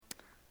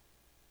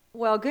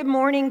Well, good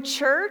morning,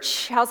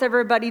 church. How's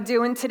everybody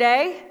doing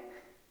today?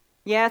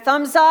 Yeah,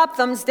 thumbs up,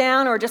 thumbs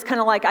down, or just kind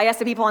of like, I asked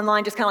the people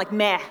online, just kind of like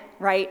meh,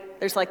 right?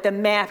 There's like the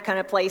meh kind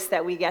of place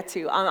that we get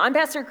to. I'm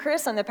Pastor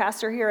Chris. I'm the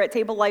pastor here at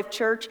Table Life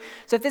Church.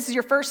 So if this is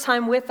your first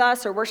time with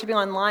us or worshiping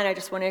online, I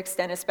just want to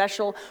extend a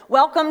special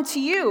welcome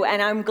to you.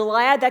 And I'm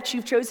glad that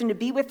you've chosen to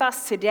be with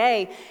us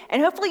today.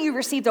 And hopefully you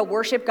received a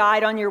worship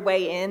guide on your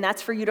way in.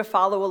 That's for you to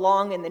follow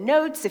along in the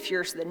notes if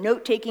you're the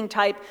note-taking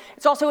type.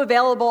 It's also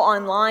available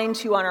online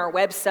too on our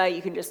website.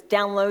 You can just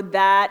download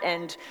that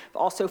and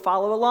also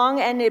follow along.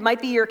 And it might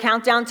be your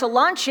countdown to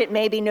lunch. It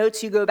may be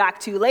notes you go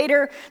back to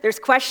later. There's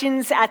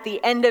questions at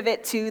the end of it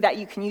too that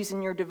you can use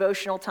in your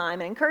devotional time.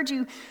 And I encourage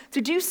you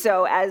to do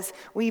so as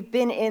we've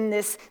been in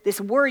this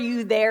Were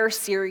You There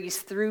series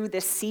through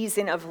this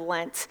season of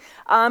Lent.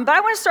 But I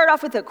want to start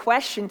off with a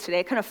question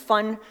today, kind of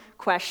fun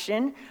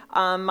question.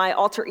 My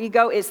alter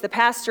ego is the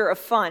pastor of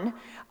fun.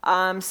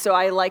 So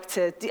I like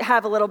to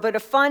have a little bit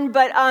of fun.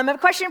 But I have a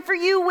question for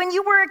you. When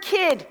you were a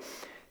kid,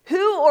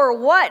 who or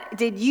what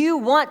did you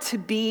want to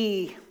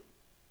be?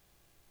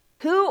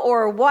 Who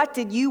or what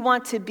did you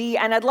want to be?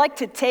 And I'd like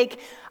to take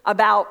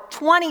about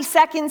 20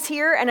 seconds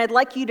here, and I'd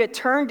like you to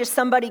turn to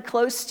somebody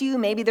close to you.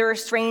 Maybe they're a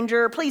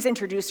stranger. Please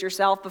introduce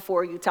yourself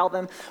before you tell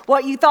them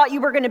what you thought you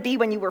were going to be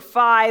when you were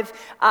 5.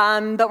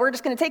 But we're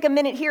just going to take a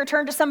minute here,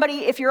 turn to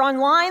somebody. If you're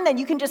online, then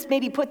you can just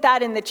maybe put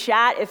that in the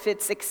chat if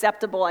it's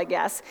acceptable, I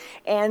guess.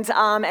 And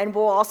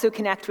we'll also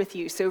connect with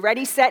you. So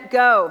ready, set,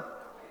 go.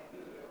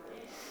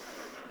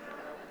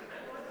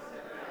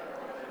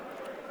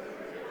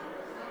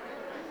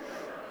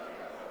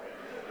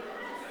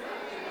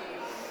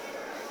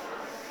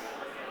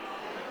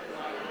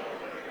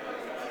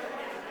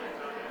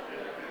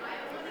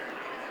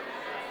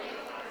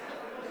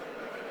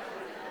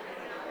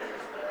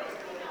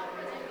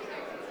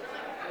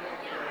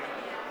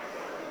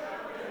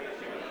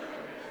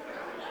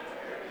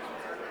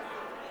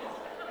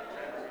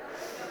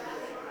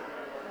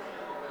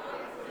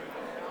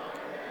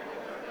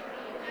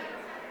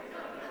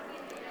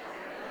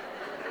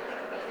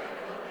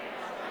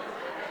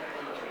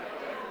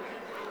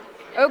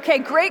 Okay,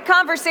 great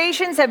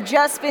conversations have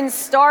just been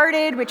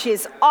started, which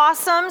is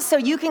awesome. So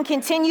you can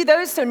continue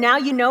those. So now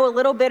you know a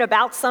little bit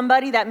about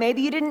somebody that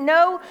maybe you didn't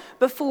know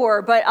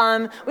before. But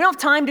we don't have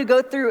time to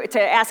go through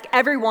to ask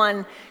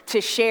everyone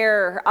to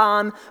share.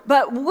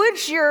 But would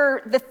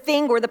the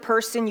thing or the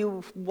person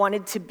you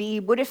wanted to be,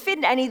 would it fit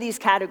in any of these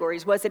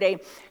categories? Was it a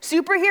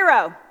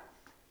superhero?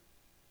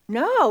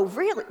 No,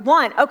 really?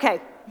 One. Okay.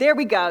 There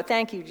we go.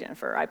 Thank you,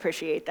 Jennifer. I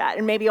appreciate that.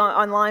 And maybe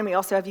online we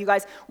also have you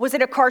guys. Was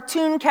it a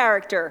cartoon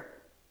character?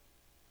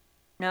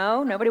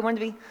 No? Nobody wanted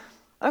to be?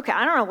 Okay,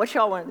 I don't know what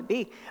y'all wanted to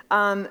be.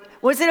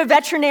 Was it a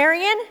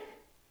veterinarian?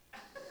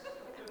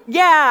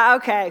 Yeah,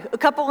 okay. A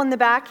couple in the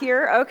back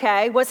here.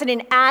 Okay. Was it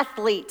an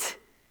athlete?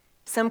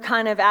 Some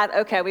kind of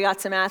okay, we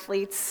got some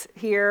athletes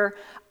here.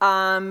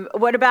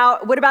 What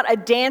about a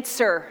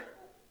dancer?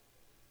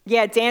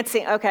 Yeah,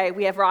 dancing. Okay,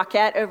 we have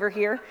Rockette over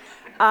here.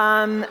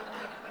 I'm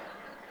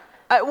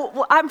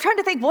trying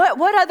to think,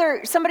 what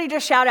other, somebody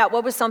just shout out,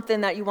 what was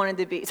something that you wanted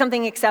to be?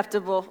 Something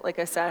acceptable, like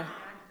I said.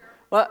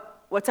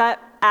 What's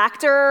that?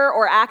 Actor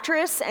or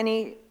actress?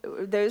 Any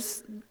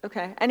those?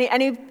 Okay.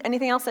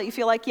 Anything else that you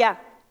feel like? Yeah.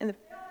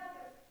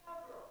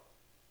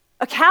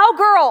 A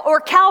cowgirl or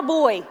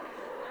cowboy.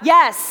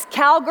 Yes,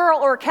 cowgirl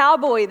or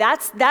cowboy.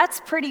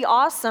 That's pretty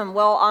awesome.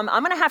 Well, I'm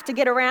going to have to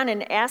get around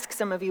and ask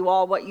some of you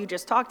all what you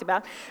just talked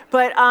about.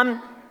 But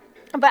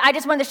I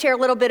just wanted to share a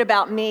little bit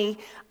about me.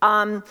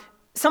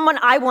 Someone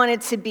I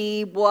wanted to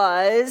be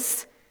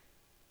was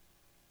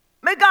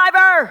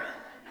MacGyver.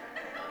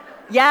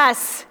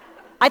 Yes.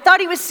 I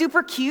thought he was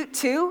super cute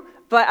too,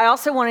 but I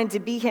also wanted to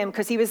be him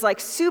because he was like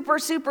super,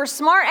 super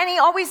smart and he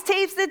always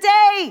saves the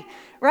day,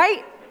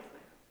 right?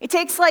 He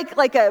takes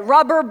like a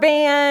rubber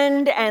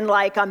band and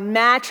like a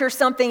match or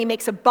something. He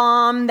makes a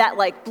bomb that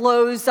like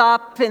blows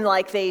up and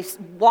like they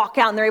walk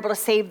out and they're able to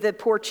save the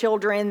poor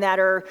children that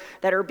are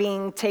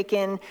being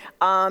taken.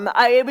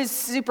 It was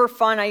super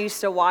fun. I used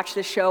to watch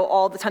the show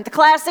all the time. The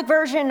classic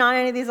version, not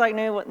any of these like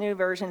new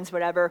versions,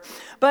 whatever.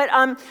 But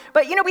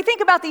you know, we think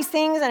about these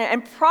things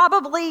and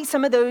probably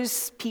some of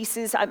those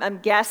pieces I'm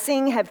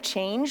guessing have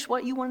changed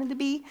what you wanted to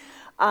be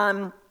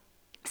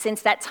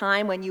since that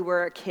time when you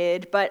were a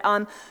kid. But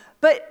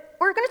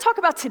we're going to talk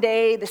about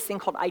today this thing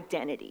called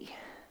identity.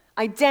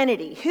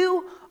 Identity.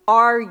 Who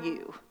are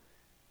you?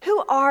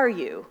 Who are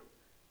you?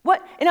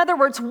 In other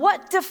words,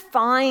 what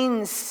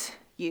defines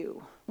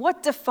you?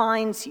 What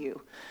defines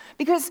you?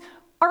 Because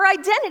our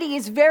identity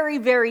is very,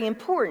 very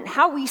important.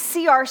 How we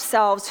see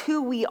ourselves,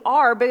 who we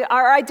are, but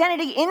our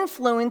identity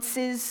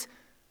influences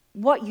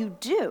what you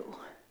do.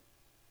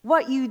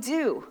 What you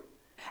do.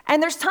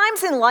 And there's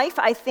times in life,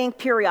 I think,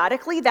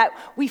 periodically, that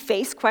we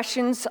face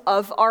questions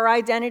of our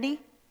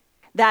identity.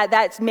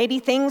 That's maybe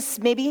things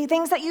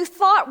that you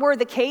thought were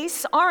the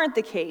case aren't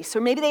the case,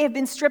 or maybe they have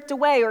been stripped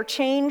away or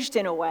changed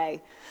in a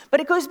way. But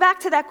it goes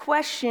back to that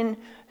question,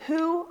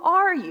 who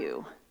are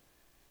you?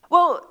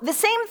 Well, the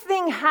same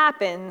thing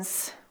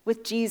happens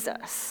with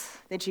Jesus,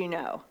 did you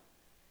know?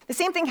 The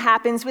same thing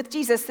happens with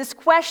Jesus, this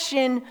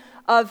question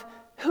of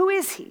who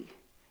is he?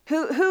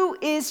 Who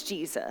is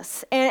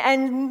Jesus?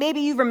 And maybe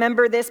you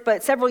remember this,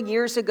 but several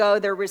years ago,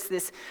 there was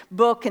this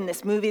book and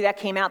this movie that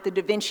came out, The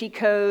Da Vinci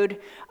Code.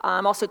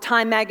 Also,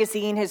 Time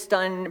Magazine has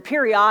done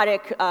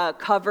periodic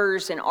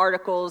covers and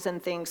articles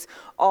and things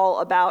all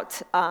about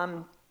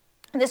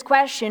this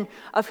question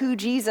of who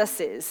Jesus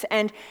is.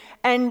 And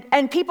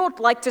people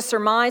like to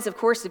surmise, of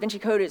course, Da Vinci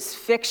Code is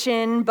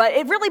fiction, but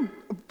it really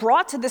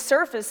brought to the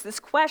surface this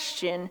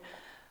question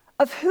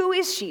of who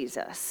is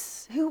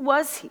Jesus? Who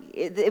was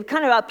he?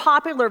 Kind of a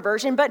popular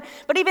version, but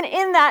even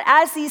in that,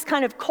 as these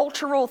kind of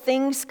cultural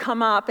things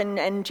come up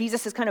and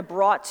Jesus is kind of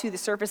brought to the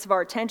surface of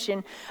our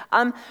attention,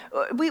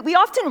 we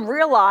often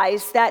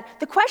realize that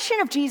the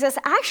question of Jesus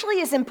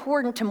actually is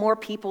important to more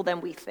people than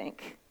we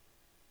think.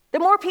 The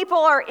more people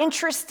are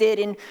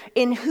interested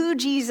in who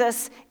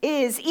Jesus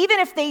is, even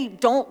if they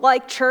don't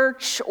like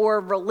church or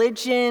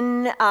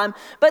religion,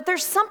 but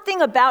there's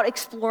something about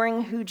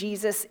exploring who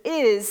Jesus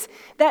is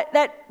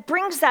that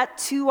brings that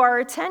to our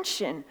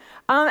attention.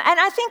 And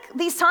I think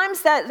these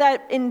times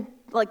that in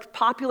like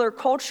popular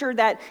culture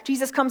that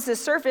Jesus comes to the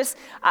surface,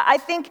 I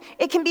think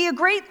it can be a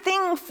great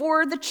thing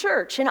for the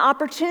church, an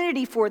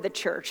opportunity for the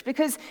church,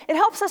 because it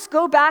helps us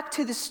go back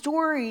to the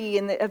story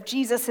of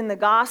Jesus in the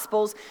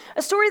Gospels,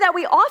 a story that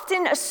we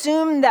often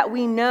assume that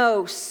we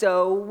know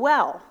so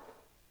well.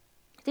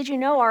 Did you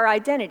know our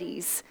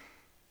identities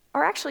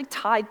are actually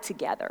tied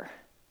together?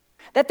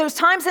 That those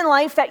times in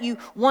life that you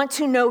want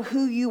to know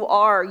who you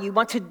are, you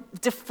want to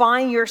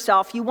define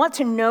yourself, you want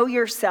to know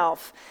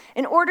yourself.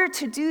 In order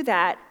to do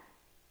that,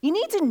 you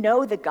need to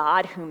know the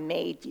God who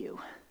made you.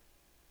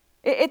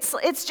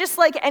 It's just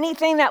like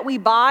anything that we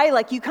buy,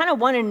 like you kind of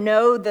want to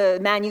know the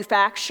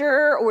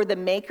manufacturer or the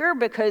maker,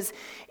 because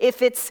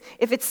if it's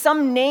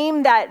some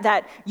name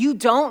that you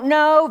don't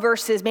know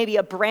versus maybe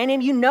a brand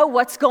name, you know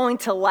what's going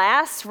to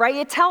last, right?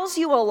 It tells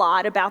you a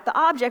lot about the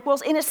object.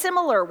 Well, in a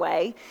similar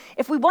way,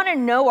 if we want to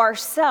know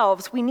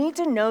ourselves, we need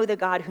to know the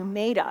God who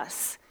made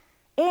us.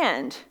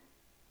 And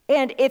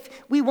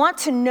if we want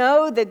to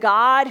know the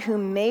God who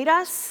made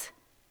us,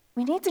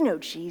 we need to know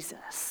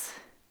Jesus.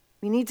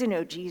 We need to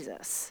know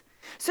Jesus.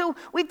 So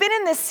we've been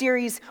in this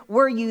series,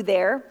 Were You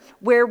There?,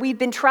 where we've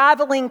been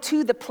traveling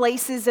to the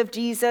places of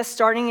Jesus,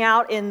 starting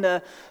out in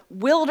the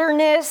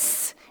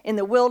wilderness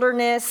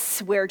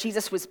where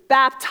Jesus was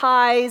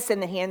baptized,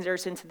 and then he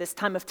enters into this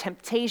time of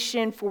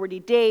temptation, 40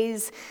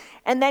 days.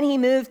 And then he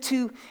moved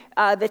to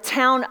the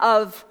town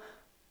of,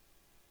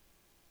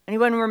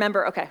 anyone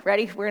remember? Okay,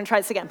 ready? We're going to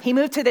try this again. He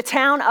moved to the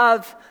town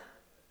of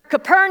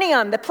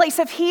Capernaum, the place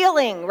of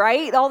healing,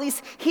 right? All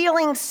these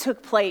healings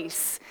took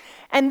place.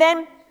 And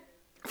then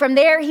from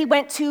there, he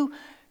went to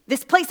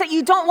this place that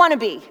you don't want to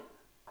be,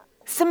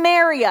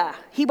 Samaria.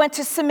 He went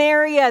to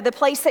Samaria, the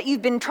place that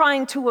you've been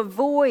trying to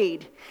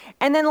avoid.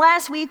 And then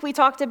last week, we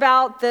talked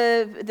about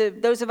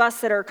those of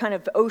us that are kind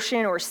of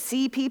ocean or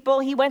sea people.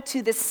 He went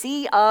to the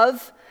Sea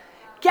of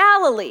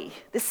Galilee,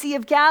 the Sea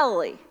of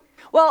Galilee.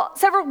 Well,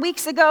 several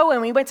weeks ago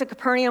when we went to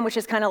Capernaum, which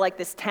is kind of like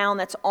this town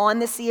that's on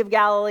the Sea of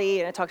Galilee,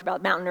 and I talked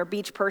about mountain or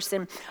beach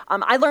person,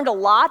 I learned a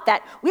lot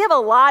that we have a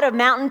lot of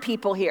mountain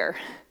people here.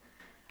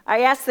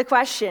 I asked the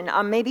question,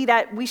 maybe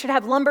that we should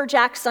have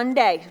Lumberjack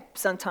Sunday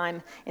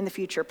sometime in the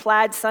future,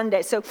 Plaid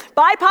Sunday. So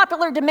by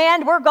popular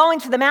demand, we're going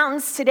to the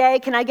mountains today.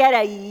 Can I get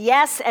a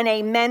yes and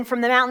amen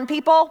from the mountain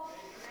people?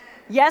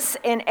 Yes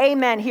and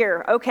amen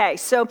here. Okay,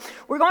 so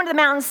we're going to the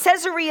mountains.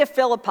 Caesarea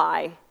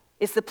Philippi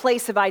is the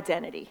place of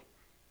identity.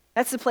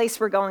 That's the place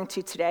we're going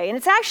to today. And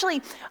it's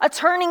actually a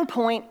turning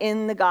point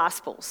in the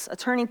Gospels, a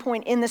turning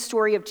point in the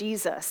story of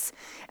Jesus.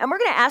 And we're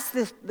going to ask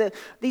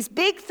these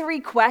big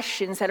three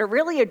questions that are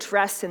really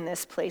addressed in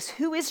this place.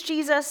 Who is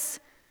Jesus?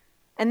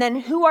 And then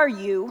who are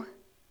you?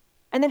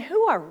 And then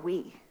who are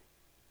we?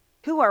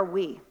 Who are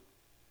we?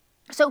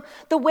 So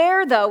the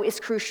where, though, is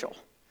crucial.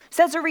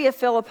 Caesarea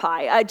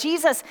Philippi.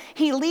 Jesus,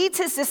 he leads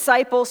his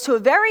disciples to a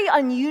very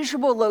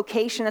unusual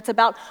location that's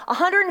about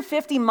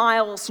 150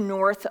 miles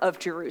north of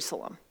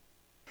Jerusalem.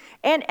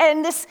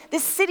 And this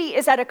city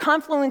is at a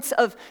confluence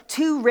of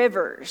two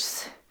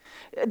rivers.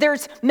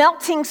 There's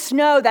melting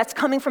snow that's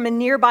coming from a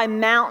nearby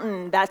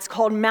mountain that's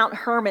called Mount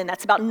Hermon.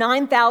 That's about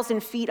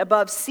 9,000 feet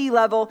above sea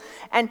level.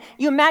 And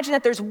you imagine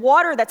that there's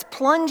water that's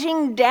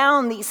plunging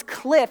down these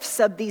cliffs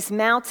of these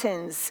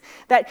mountains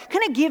that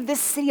kind of give this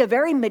city a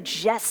very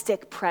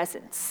majestic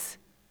presence.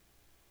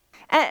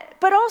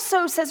 But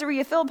also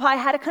Caesarea Philippi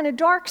had a kind of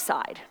dark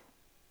side.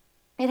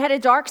 It had a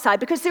dark side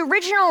because the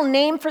original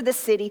name for the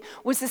city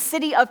was the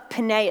city of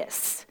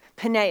Peneus,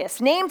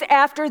 named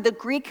after the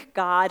Greek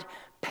god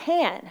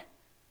Pan.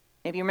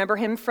 Maybe you remember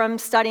him from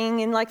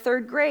studying in like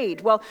third grade.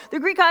 Well, the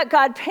Greek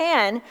god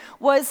Pan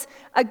was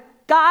a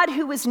god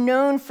who was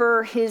known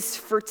for his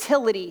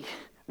fertility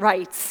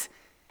rites.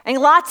 And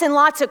lots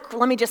of,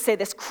 let me just say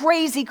this,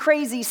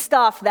 crazy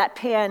stuff that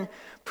Pan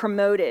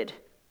promoted.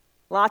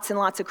 Lots and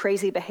lots of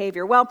crazy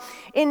behavior. Well,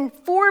 in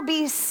 4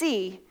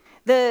 BC,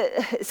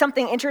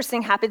 something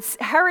interesting happened.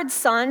 Herod's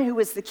son, who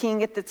was the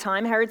king at the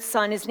time,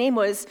 his name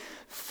was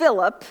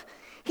Philip.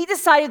 he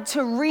decided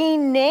to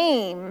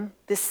rename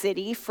the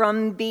city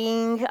from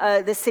being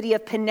the city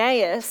of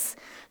Peneus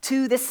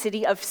to the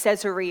city of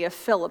Caesarea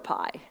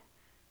Philippi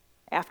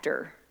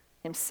after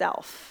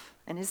himself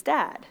and his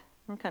dad.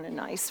 Kind of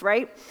nice,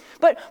 right?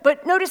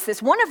 But notice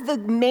this. One of the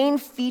main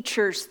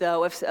features,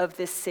 though, of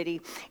this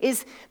city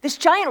is this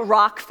giant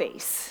rock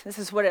face. This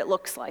is what it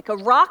looks like. A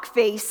rock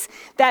face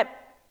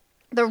that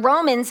the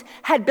Romans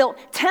had built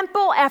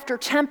temple after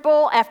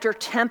temple after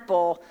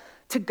temple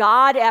to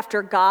God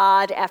after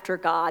God after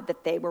God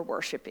that they were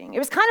worshiping. It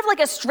was kind of like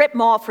a strip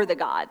mall for the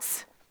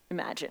gods,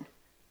 imagine.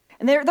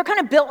 And they're kind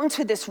of built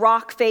into this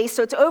rock face,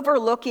 so it's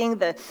overlooking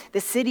the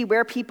city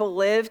where people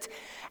lived.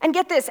 And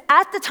get this,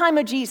 at the time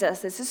of Jesus,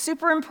 this is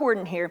super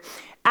important here,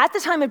 at the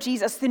time of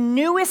Jesus, the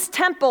newest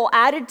temple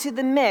added to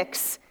the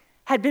mix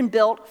had been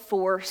built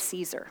for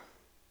Caesar.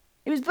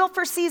 It was built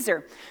for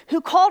Caesar,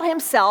 who called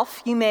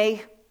himself, you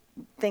may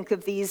think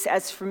of these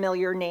as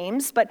familiar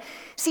names, but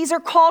Caesar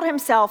called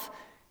himself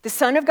the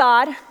Son of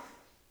God,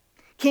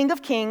 King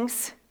of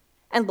Kings,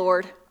 and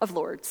Lord of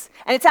Lords.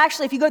 And it's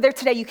actually, if you go there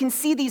today, you can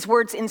see these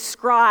words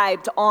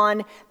inscribed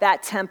on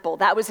that temple.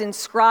 That was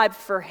inscribed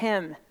for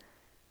him,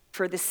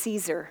 for the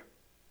Caesar.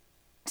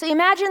 So you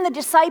imagine the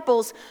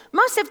disciples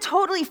must have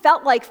totally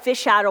felt like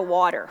fish out of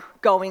water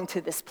going to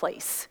this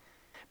place,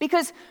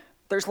 because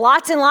there's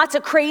lots and lots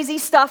of crazy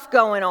stuff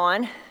going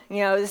on.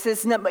 You know, this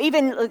is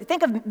even,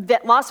 think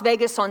of Las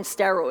Vegas on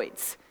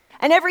steroids,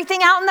 and everything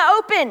out in the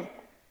open,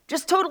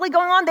 just totally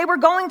going on. They were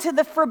going to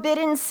the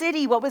Forbidden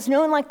City, what was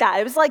known like that.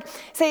 It was like,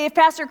 say, if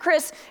Pastor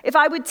Chris, if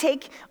I would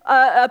take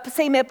a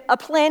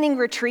planning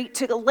retreat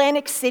to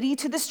Atlantic City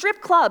to the strip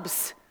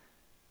clubs,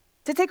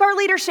 to take our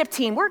leadership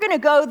team, we're going to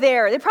go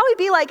there. They'd probably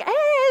be like, hey,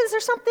 is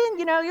there something,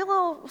 you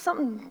little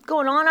something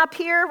going on up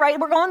here, right?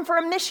 We're going for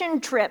a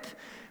mission trip.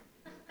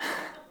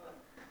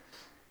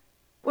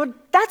 Well,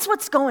 that's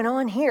what's going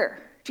on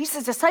here.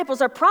 Jesus'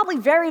 disciples are probably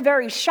very,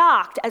 very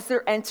shocked as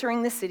they're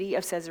entering the city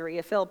of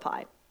Caesarea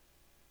Philippi.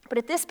 But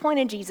at this point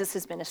in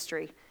Jesus'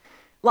 ministry,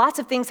 lots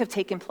of things have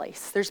taken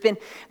place. There's been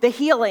the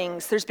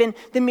healings, there's been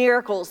the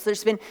miracles,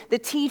 there's been the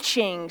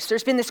teachings,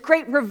 there's been this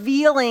great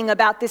revealing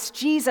about this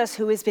Jesus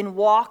who has been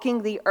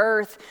walking the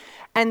earth.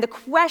 And the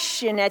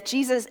question at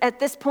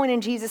this point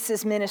in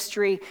Jesus'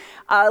 ministry,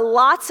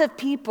 lots of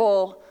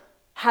people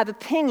have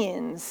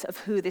opinions of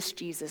who this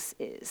Jesus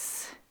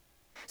is.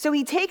 So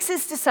he takes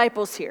his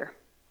disciples here.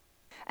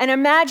 And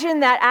imagine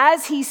that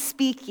as he's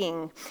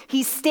speaking,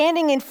 he's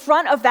standing in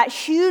front of that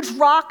huge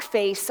rock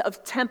face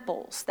of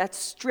temples, that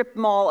strip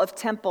mall of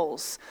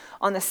temples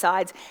on the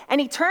sides. And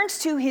he turns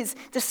to his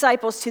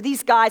disciples, to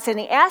these guys, and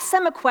he asks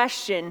them a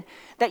question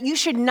that you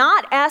should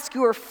not ask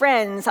your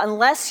friends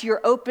unless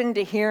you're open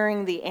to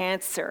hearing the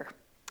answer.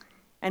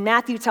 And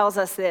Matthew tells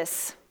us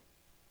this,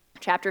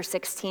 chapter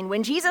 16.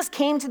 When Jesus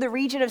came to the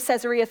region of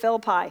Caesarea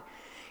Philippi,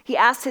 he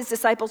asked his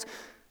disciples,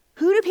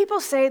 "Who do people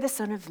say the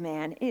Son of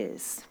Man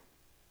is?"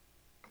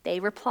 They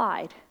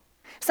replied,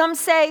 "Some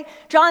say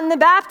John the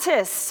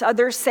Baptist,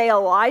 others say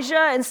Elijah,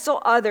 and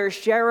still others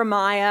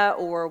Jeremiah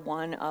or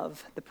one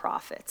of the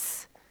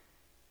prophets."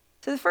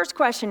 So the first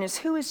question is,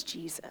 who is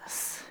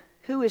Jesus?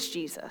 Who is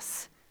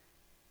Jesus?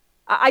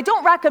 I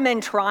don't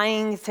recommend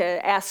trying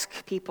to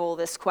ask people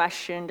this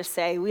question to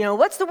say,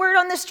 what's the word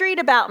on the street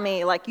about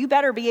me? Like, you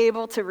better be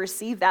able to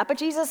receive that. But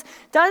Jesus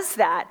does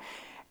that.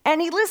 And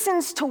he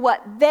listens to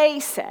what they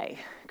say,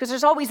 because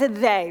there's always a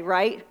they,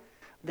 right?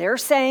 They're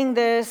saying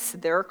this,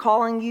 they're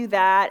calling you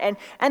that,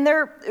 and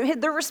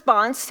their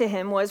response to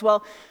him was,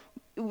 well,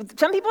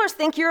 some people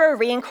think you're a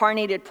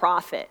reincarnated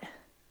prophet,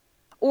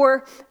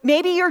 or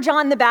maybe you're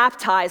John the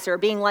Baptizer,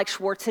 being like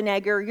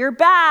Schwarzenegger, you're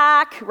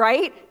back,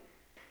 right?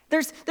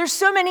 There's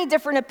so many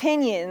different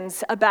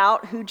opinions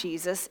about who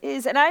Jesus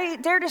is, and I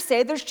dare to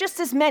say there's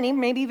just as many,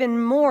 maybe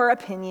even more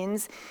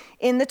opinions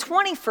in the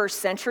 21st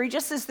century,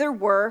 just as there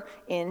were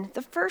in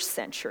the first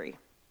century.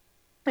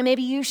 And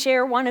maybe you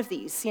share one of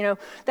these,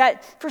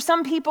 that for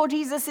some people,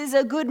 Jesus is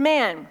a good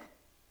man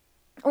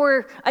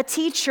or a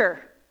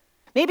teacher.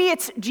 Maybe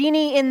it's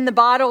genie in the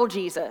bottle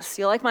Jesus.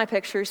 You like my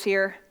pictures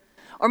here?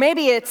 Or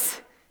maybe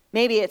it's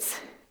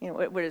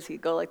what does he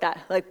go like that?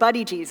 Like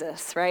buddy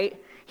Jesus, right?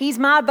 He's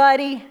my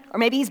buddy. Or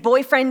maybe he's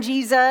boyfriend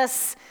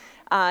Jesus.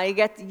 You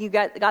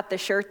got the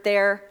shirt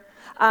there.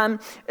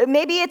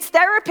 Maybe it's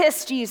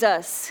therapist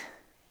Jesus.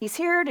 He's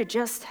here to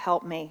just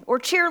help me. Or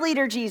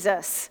cheerleader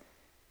Jesus.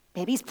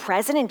 Maybe he's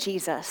President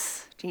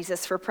Jesus,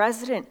 Jesus for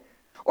president.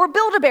 Or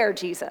Build-A-Bear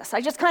Jesus. I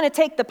just kind of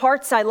take the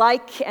parts I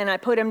like and I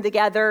put them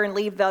together and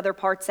leave the other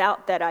parts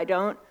out that I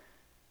don't.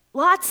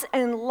 Lots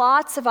and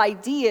lots of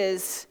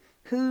ideas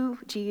who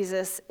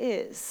Jesus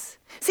is.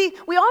 See,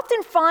 we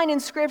often find in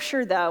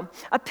Scripture, though,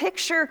 a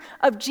picture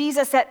of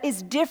Jesus that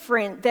is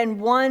different than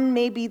one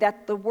maybe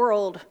that the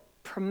world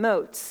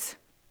promotes.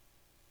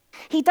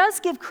 He does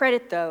give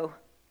credit, though,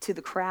 to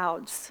the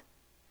crowds.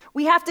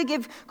 We have to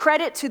give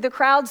credit to the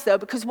crowds, though,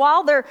 because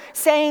while they're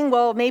saying,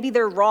 well, maybe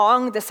they're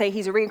wrong to say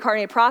he's a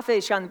reincarnated prophet,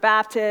 he's John the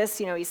Baptist,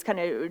 he's kind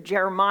of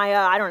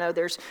Jeremiah, I don't know,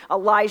 there's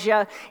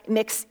Elijah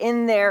mixed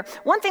in there.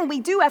 One thing we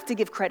do have to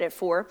give credit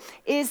for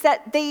is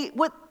that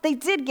what they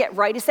did get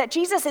right is that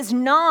Jesus is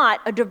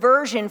not a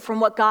diversion from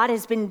what God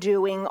has been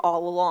doing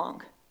all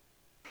along.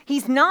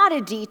 He's not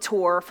a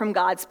detour from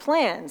God's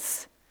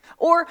plans.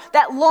 Or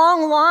that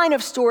long line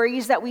of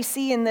stories that we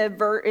see in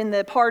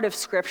the part of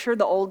Scripture,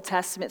 the Old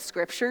Testament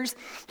Scriptures,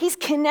 he's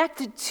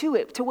connected to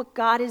it, to what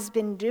God has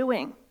been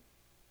doing.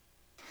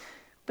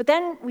 But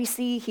then we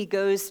see he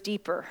goes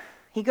deeper.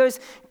 He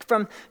goes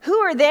from, who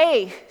are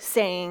they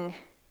saying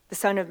the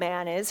Son of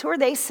Man is? Who are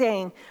they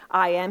saying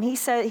I am?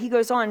 He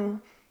goes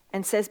on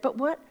and says, but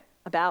what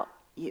about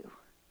you?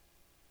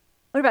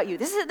 What about you?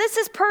 This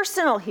is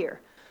personal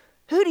here.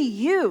 Who do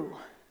you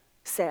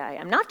say I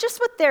am? Not just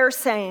what they're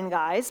saying,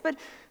 guys, but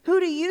who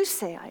do you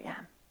say I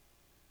am?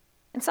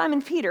 And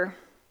Simon Peter,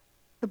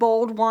 the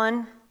bold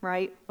one,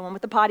 right? The one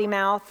with the potty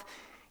mouth,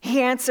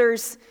 he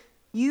answers,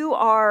 you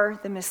are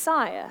the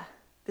Messiah,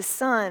 the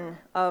Son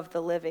of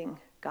the living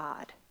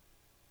God.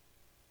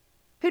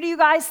 Who do you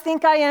guys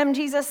think I am,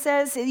 Jesus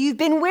says? You've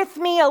been with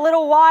me a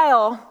little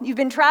while. You've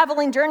been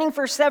traveling, journeying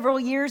for several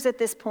years at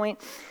this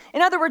point.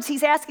 In other words,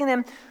 he's asking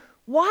them,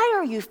 why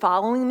are you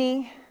following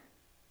me?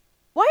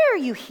 Why are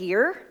you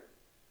here?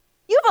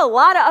 You have a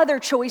lot of other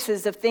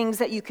choices of things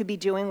that you could be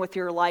doing with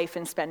your life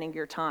and spending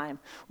your time.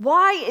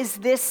 Why is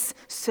this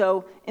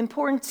so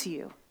important to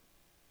you?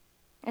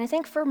 And I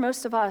think for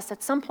most of us,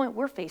 at some point,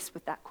 we're faced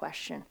with that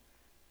question.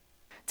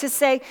 To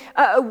say,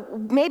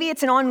 maybe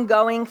it's an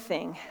ongoing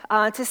thing,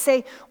 to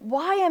say,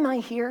 why am I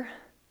here?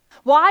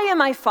 Why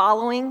am I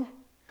following?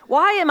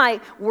 Why am I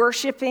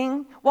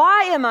worshiping?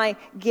 Why am I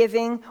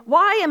giving?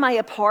 Why am I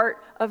a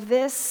part of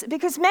this?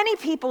 Because many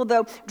people,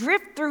 though,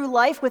 drift through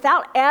life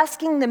without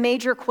asking the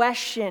major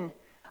question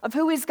of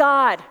who is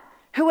God?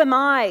 Who am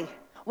I?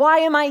 Why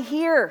am I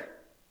here?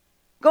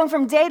 Going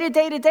from day to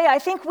day to day, I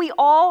think we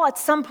all at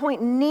some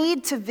point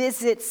need to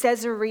visit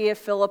Caesarea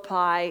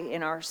Philippi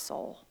in our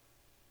soul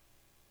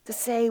to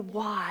say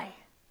why.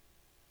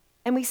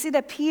 And we see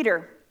that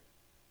Peter,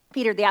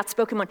 the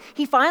outspoken one,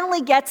 he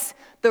finally gets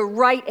the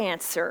right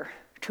answer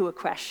to a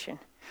question.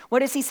 What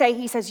does he say?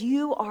 He says,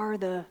 you are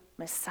the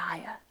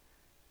Messiah.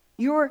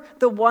 You're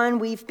the one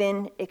we've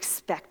been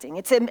expecting.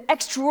 It's an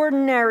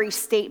extraordinary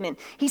statement.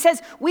 He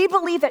says, we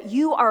believe that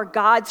you are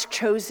God's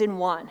chosen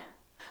one.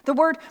 The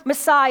word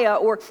Messiah,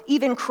 or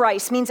even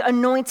Christ, means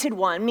anointed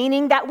one,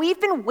 meaning that we've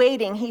been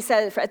waiting, he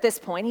said at this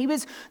point.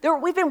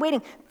 We've been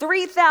waiting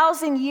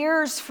 3,000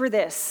 years for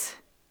this.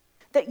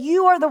 That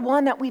you are the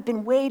one that we've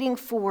been waiting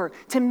for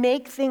to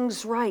make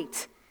things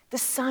right. The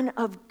Son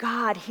of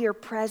God here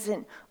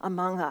present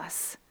among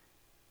us.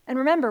 And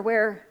remember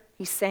where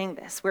he's saying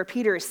this, where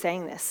Peter is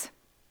saying this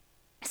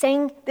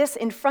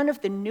in front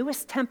of the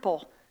newest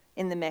temple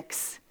in the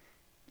mix,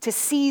 to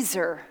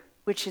Caesar,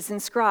 which is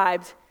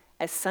inscribed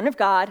as Son of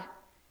God,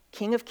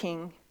 King of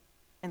Kings,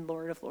 and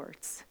Lord of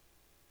Lords.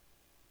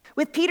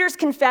 With Peter's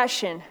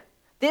confession,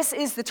 this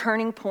is the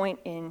turning point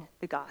in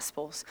the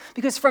Gospels.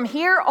 Because from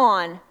here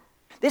on,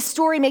 this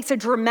story makes a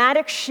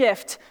dramatic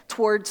shift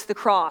towards the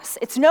cross.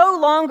 It's no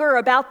longer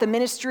about the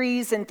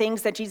ministries and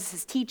things that Jesus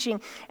is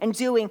teaching and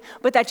doing,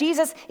 but that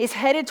Jesus is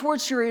headed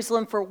towards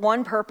Jerusalem for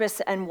one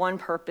purpose and one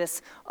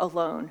purpose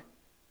alone.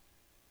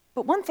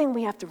 But one thing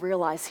we have to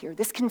realize here,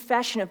 this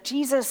confession of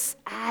Jesus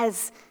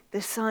as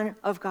the Son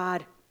of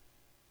God,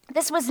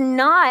 this was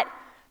not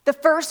the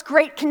first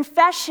great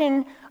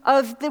confession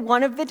of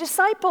one of the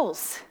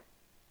disciples.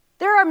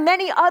 There are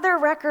many other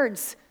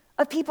records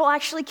of people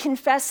actually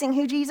confessing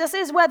who Jesus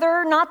is, whether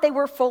or not they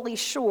were fully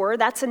sure,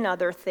 that's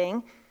another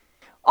thing.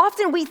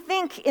 Often we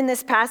think in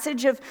this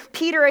passage of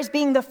Peter as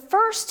being the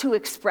first to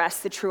express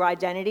the true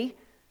identity,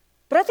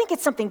 but I think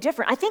it's something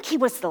different. I think he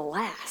was the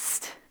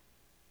last.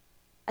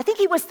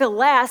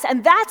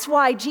 And that's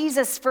why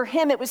Jesus, for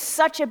him, it was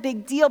such a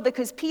big deal,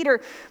 because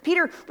Peter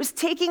was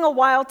taking a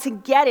while to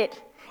get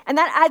it. And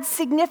that adds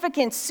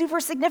significance, super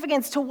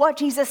significance to what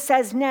Jesus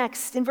says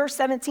next. In verse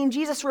 17,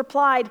 Jesus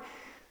replied,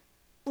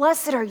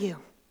 blessed are you,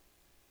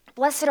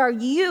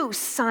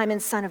 Simon,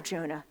 son of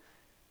Jonah,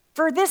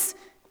 for this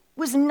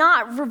was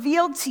not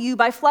revealed to you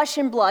by flesh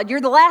and blood.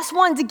 You're the last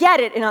one to get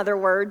it, in other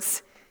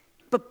words,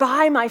 but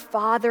by my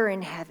Father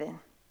in heaven.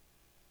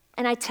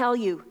 And I tell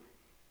you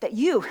that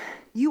you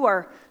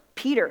are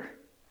Peter,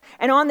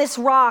 and on this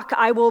rock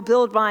I will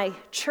build my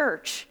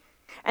church,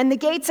 and the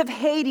gates of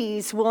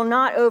Hades will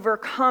not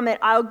overcome it.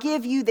 I'll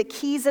give you the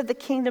keys of the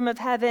kingdom of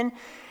heaven.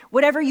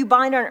 Whatever you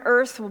bind on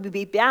earth will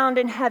be bound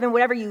in heaven.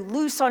 Whatever you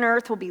loose on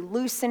earth will be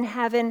loose in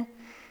heaven.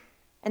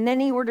 And then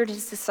he ordered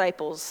his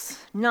disciples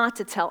not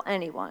to tell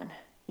anyone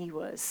he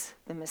was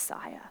the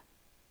Messiah.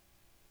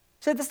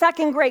 So the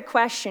second great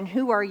question,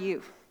 who are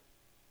you?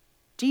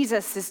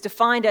 Jesus is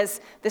defined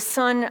as the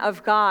Son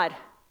of God,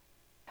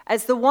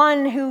 as the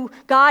one who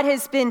God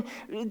has been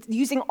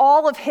using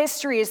all of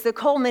history as the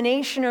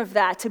culmination of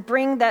that to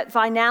bring that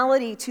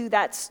finality to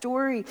that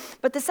story.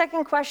 But the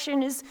second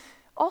question is,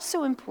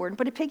 also important,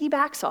 but it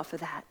piggybacks off of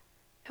that.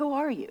 Who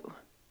are you?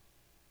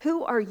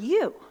 Who are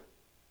you?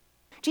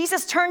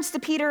 Jesus turns to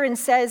Peter and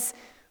says,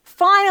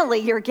 finally,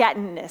 you're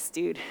getting this,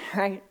 dude,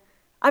 right?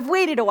 I've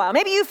waited a while.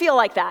 Maybe you feel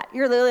like that.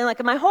 You're literally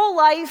like, my whole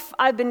life,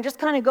 I've been just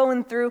kind of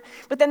going through.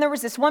 But then there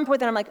was this one point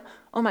that I'm like,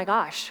 oh my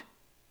gosh,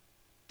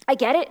 I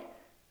get it.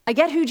 I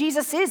get who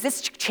Jesus is.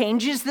 This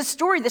changes the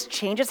story. This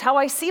changes how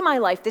I see my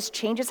life. This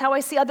changes how I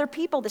see other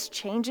people. This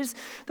changes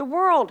the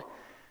world.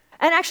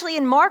 And actually,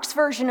 in Mark's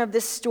version of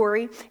this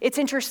story, it's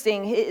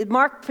interesting.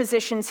 Mark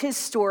positions his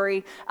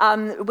story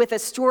with a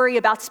story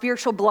about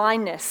spiritual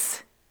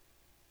blindness.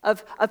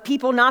 Of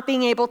people not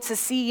being able to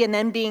see and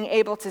then being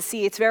able to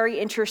see. It's very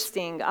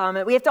interesting.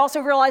 We have to also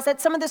realize that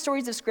some of the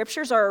stories of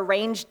scriptures are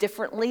arranged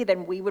differently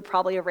than we would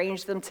probably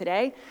arrange them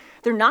today.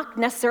 They're not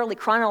necessarily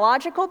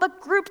chronological, but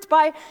grouped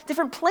by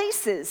different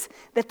places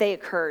that they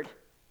occurred.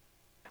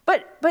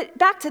 But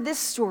back to this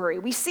story,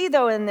 we see,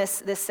 though, in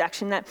this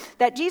section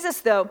that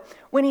Jesus, though,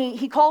 when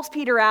he calls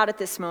Peter out at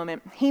this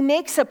moment, he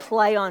makes a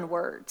play on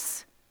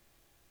words.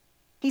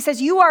 He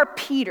says, you are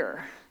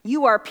Peter.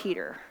 You are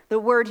Peter. The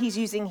word he's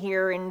using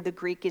here in the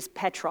Greek is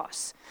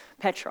Petros.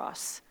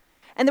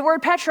 And the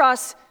word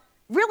Petros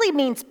really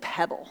means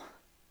pebble.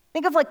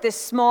 Think of like this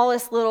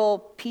smallest little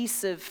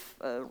piece of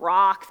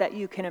rock that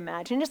you can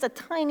imagine, just a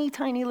tiny,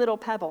 tiny little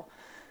pebble.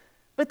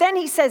 But then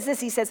he says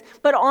this, he says,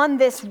 but on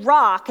this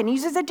rock, and he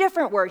uses a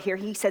different word here,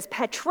 he says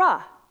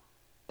Petra.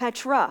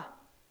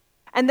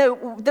 And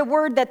the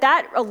word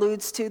that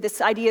alludes to,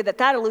 this idea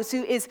that alludes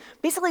to, is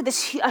basically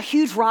a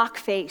huge rock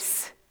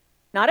face.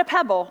 Not a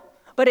pebble,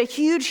 but a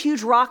huge,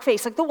 huge rock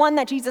face, like the one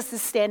that Jesus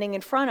is standing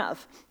in front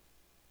of.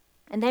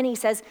 And then he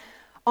says,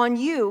 on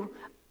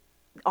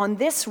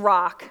this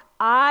rock,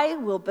 I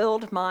will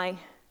build my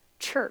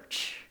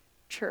church.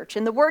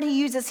 And the word he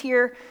uses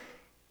here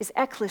is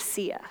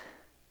ekklesia.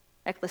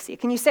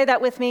 Can you say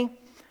that with me?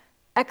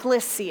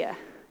 Ekklesia.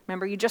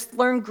 Remember, you just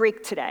learned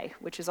Greek today,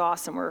 which is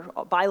awesome. We're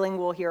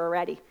bilingual here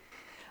already.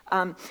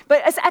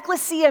 But as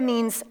ekklesia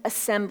means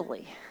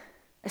assembly,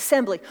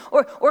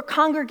 or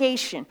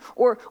congregation,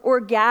 or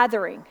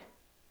gathering.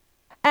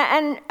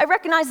 And I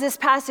recognize this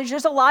passage,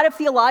 there's a lot of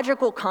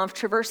theological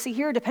controversy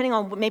here, depending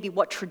on maybe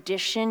what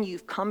tradition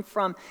you've come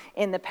from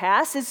in the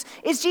past.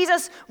 Is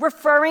Jesus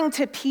referring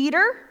to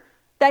Peter,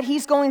 that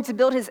he's going to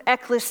build his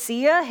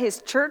ekklesia,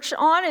 his church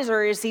on,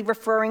 or is he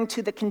referring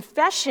to the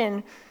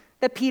confession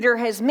that Peter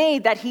has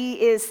made that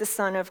he is the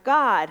Son of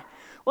God?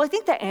 Well, I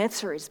think the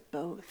answer is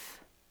both.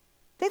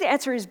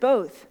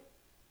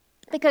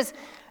 Because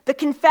the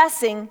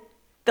confessing,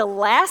 the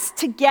last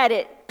to get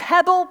it,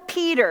 pebble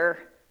Peter,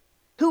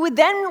 who would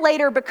then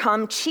later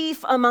become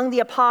chief among the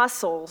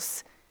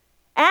apostles,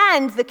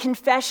 and the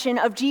confession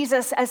of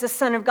Jesus as the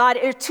Son of God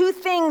are two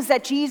things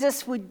that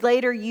Jesus would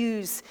later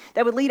use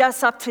that would lead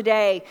us up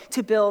today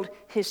to build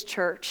his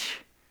church.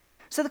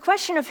 So the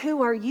question of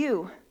who are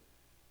you?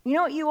 You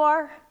know what you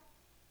are?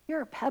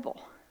 You're a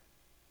pebble.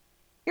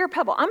 You're a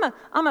pebble.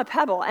 I'm a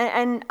pebble.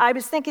 And I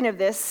was thinking of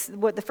this.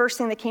 What the first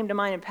thing that came to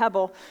mind in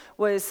pebble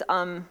was,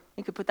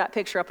 you could put that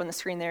picture up on the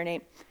screen there,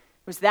 Nate,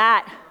 was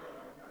that.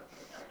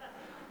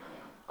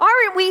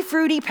 Aren't we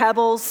fruity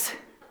pebbles?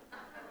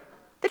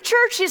 The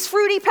church is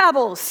fruity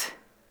pebbles.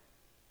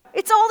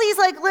 It's all these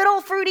like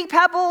little fruity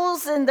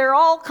pebbles, and they're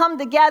all come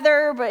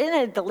together, but isn't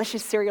it a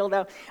delicious cereal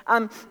though?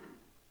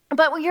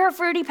 But you're a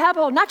fruity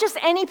pebble, not just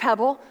any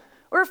pebble,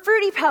 we're a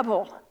fruity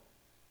pebble.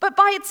 But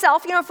by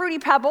itself, a fruity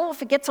pebble,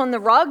 if it gets on the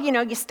rug,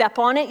 you step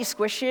on it, you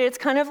squish it, it's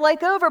kind of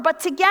like over. But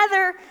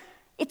together,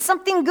 it's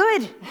something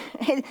good,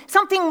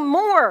 something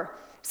more,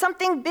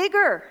 something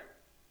bigger.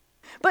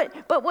 But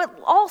what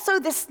also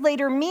this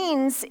later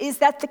means is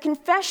that the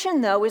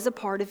confession, though, is a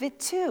part of it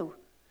too.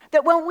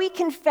 That when we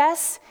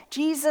confess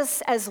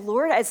Jesus as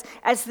Lord,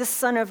 as the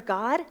Son of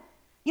God,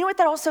 you know what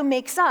that also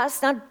makes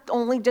us? Not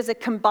only does it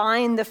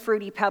combine the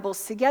fruity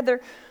pebbles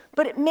together,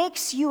 but it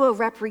makes you a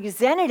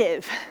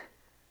representative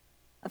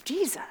of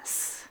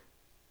Jesus.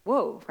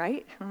 Whoa,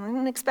 right? I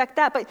didn't expect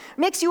that, but it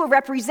makes you a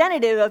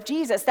representative of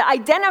Jesus. That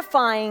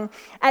identifying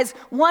as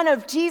one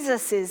of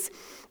Jesus's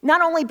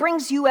not only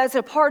brings you as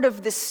a part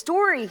of the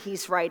story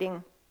he's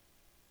writing,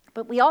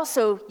 but we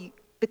also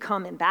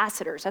become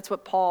ambassadors. That's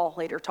what Paul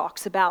later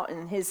talks about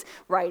in his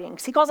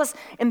writings. He calls us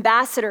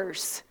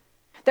ambassadors,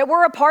 that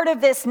we're a part of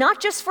this not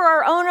just for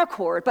our own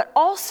accord, but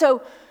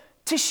also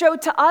to show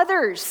to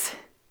others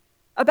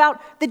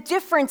about the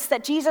difference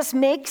that Jesus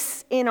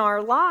makes in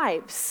our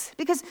lives.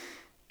 Because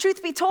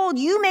truth be told,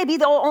 you may be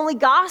the only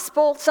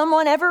gospel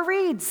someone ever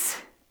reads,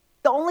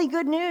 the only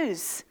good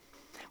news.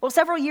 Well,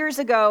 several years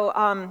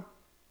ago,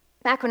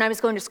 back when I was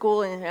going to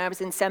school and I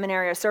was in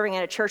seminary, I was serving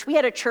at a church, we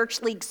had a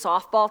church league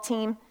softball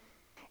team.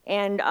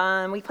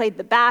 And we played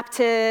the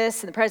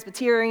Baptists and the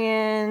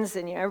Presbyterians,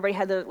 and everybody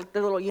had the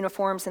little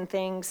uniforms and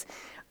things.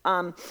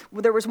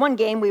 There was one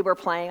game we were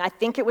playing. I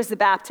think it was the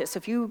Baptists. So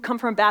if you come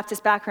from a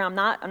Baptist background,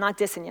 I'm not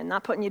dissing you, I'm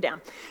not putting you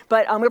down.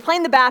 But we were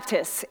playing the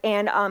Baptists,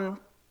 and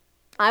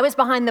I was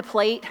behind the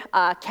plate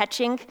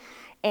catching.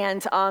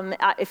 And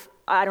if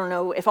I don't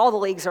know if all the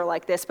leagues are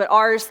like this, but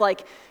ours,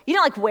 like, you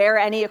didn't like wear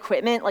any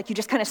equipment. Like, you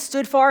just kind of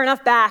stood far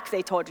enough back,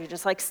 they told you,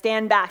 just like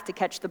stand back to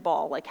catch the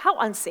ball. Like, how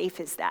unsafe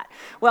is that?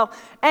 Well,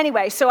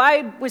 anyway, so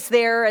I was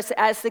there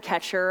as the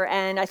catcher,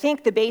 and I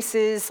think the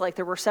bases, like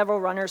there were several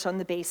runners on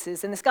the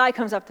bases, and this guy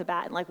comes up to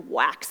bat and like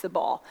whacks the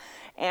ball.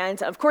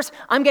 And of course,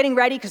 I'm getting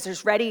ready because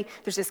there's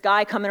this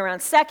guy coming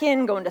around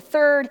second, going to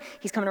third.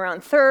 He's coming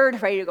around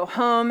third, ready to go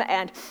home,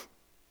 and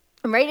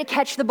I'm ready to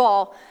catch the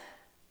ball.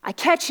 I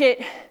catch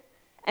it,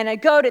 and I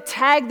go to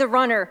tag the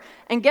runner,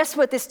 and guess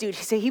what this dude,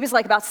 he was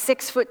like about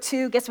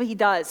 6'2", guess what he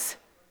does?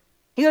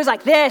 He goes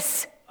like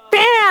this,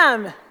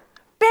 bam,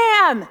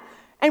 bam,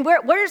 and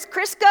where's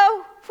Chris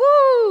go?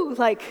 Woo,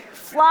 like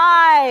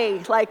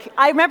fly, like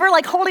I remember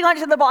like holding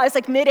onto the ball, I was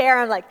like midair,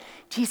 I'm like,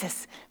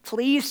 Jesus,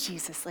 please,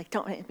 Jesus, like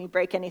don't let me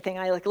break anything.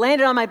 I like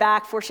landed on my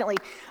back, fortunately,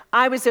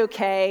 I was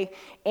okay,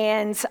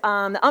 and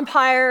the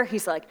umpire,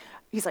 he's like,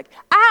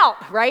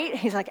 out, right?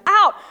 He's like,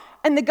 out.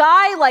 And the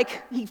guy,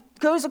 like, he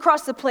goes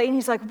across the plate and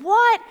he's like,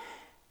 what?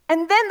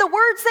 And then the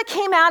words that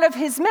came out of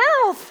his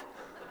mouth,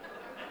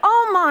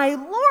 oh my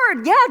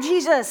Lord, yeah,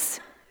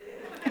 Jesus.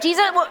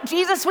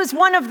 Jesus was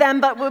one of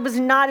them, but it was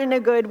not in a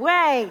good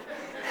way.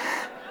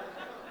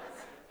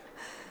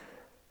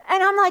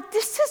 And I'm like,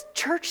 this is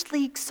church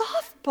league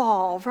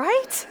softball,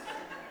 right?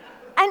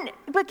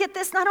 But get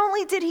this, not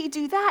only did he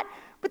do that,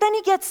 but then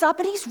he gets up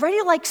and he's ready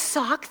to like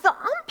sock the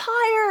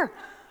umpire.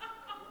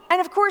 And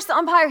of course, the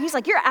umpire, he's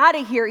like, you're out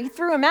of here. He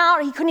threw him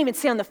out. He couldn't even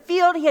stay on the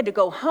field. He had to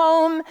go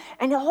home.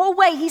 And the whole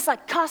way, he's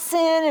like cussing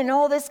and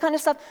all this kind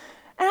of stuff.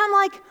 And I'm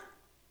like,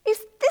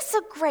 is this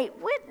a great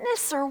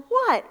witness or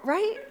what,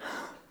 right?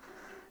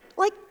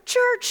 Like,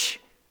 church,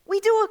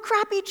 we do a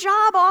crappy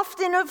job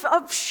often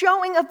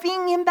of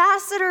being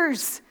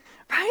ambassadors,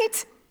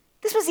 right?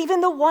 This was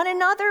even the one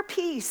another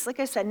piece. Like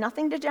I said,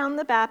 nothing to John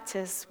the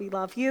Baptist. We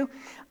love you.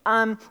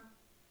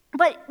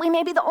 But we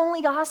may be the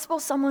only gospel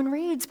someone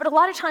reads, but a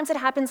lot of times it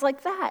happens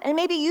like that. And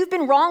maybe you've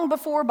been wronged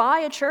before by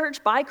a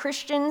church, by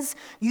Christians.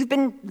 You've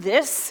been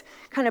this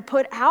kind of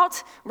put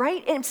out,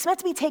 right? And it's meant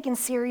to be taken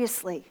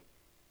seriously.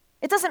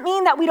 It doesn't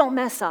mean that we don't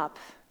mess up.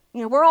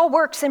 You know, we're all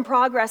works in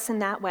progress in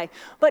that way.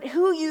 But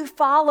who you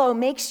follow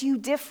makes you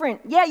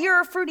different. Yeah,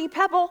 you're a fruity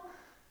pebble,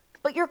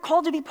 but you're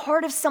called to be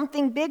part of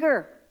something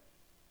bigger.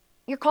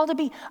 You're called to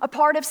be a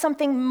part of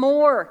something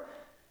more.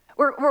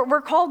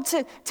 We're called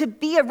to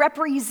be a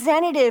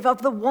representative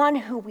of the one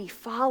who we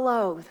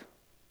follow.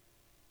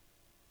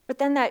 But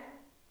then that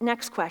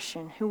next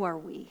question, who are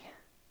we?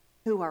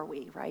 Who are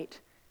we, right?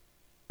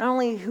 Not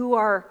only who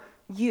are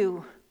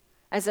you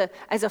as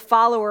a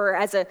follower,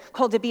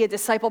 called to be a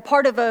disciple,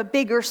 part of a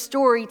bigger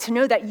story, to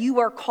know that you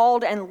are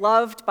called and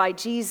loved by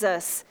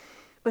Jesus,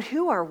 but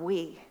who are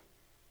we?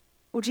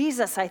 Well,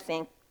 Jesus, I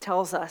think,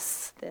 tells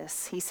us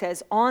this. He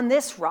says, on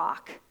this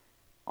rock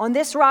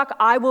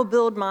I will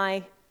build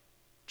my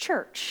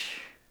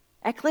church,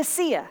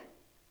 ecclesia.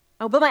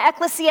 I will build my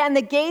ecclesia, and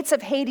the gates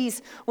of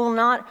Hades will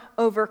not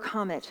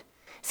overcome it.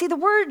 See, the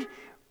word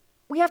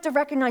we have to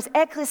recognize,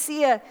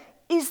 ecclesia,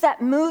 is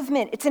that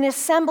movement. It's an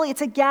assembly.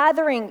 It's a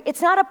gathering.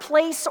 It's not a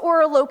place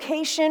or a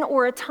location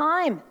or a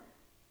time.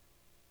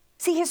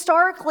 See,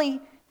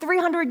 historically,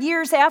 300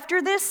 years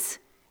after this,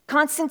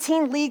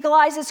 Constantine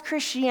legalizes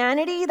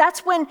Christianity.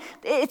 That's when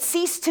it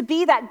ceased to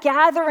be that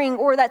gathering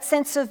or that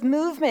sense of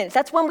movement.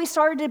 That's when we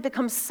started to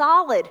become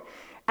solid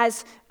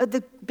as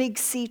the Big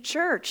C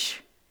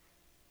church.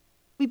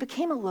 We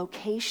became a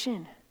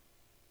location.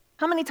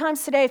 How many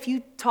times today, if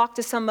you talk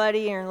to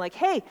somebody and you're like,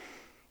 hey,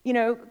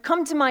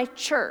 come to my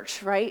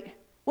church, right?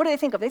 What do they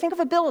think of? They think of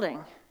a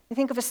building. They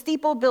think of a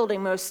steeple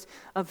building most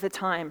of the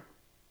time.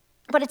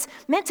 But it's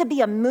meant to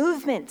be a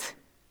movement.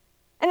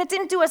 And it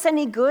didn't do us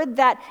any good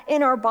that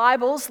in our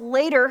Bibles,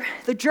 later,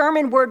 the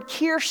German word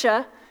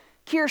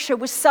Kirche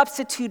was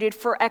substituted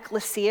for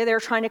ecclesia. They were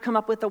trying to come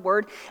up with a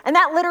word. And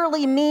that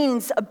literally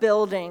means a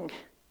building.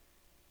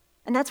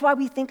 And that's why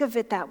we think of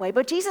it that way.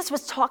 But Jesus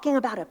was talking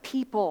about a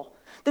people.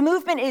 The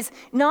movement is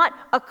not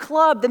a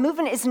club. The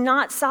movement is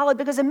not solid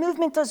because a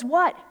movement does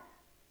what?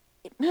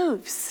 It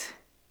moves.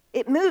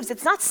 It moves.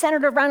 It's not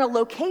centered around a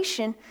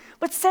location,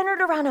 but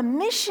centered around a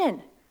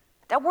mission,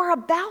 that we're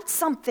about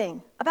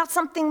something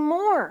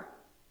more.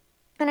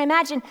 And I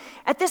imagine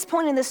at this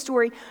point in the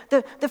story,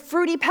 the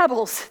fruity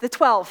pebbles, the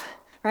 12,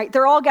 right?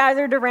 They're all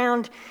gathered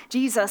around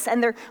Jesus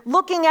and they're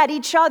looking at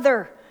each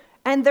other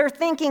and they're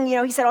thinking,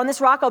 he said, on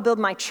this rock I'll build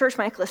my church,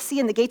 my ecclesia,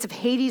 and the gates of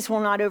Hades will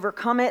not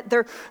overcome it.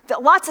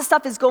 Lots of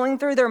stuff is going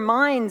through their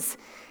minds.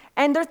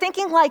 And they're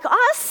thinking like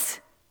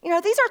us.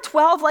 These are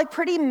 12 like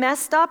pretty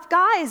messed up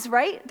guys,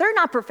 right? They're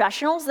not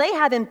professionals. They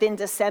haven't been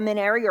to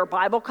seminary or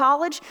Bible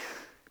college.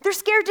 They're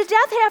scared to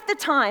death half the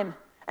time.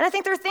 And I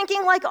think they're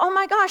thinking like, oh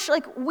my gosh,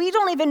 like we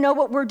don't even know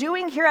what we're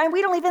doing here and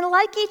we don't even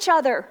like each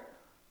other.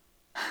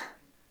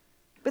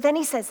 But then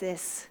he says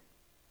this,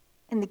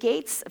 and the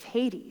gates of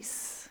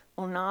Hades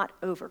will not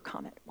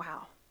overcome it.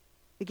 Wow.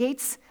 The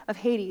gates of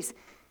Hades.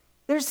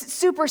 There's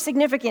super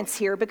significance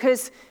here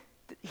because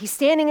He's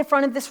standing in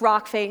front of this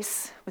rock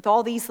face with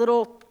all these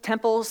little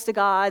temples to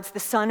gods, the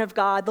Son of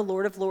God, the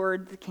Lord of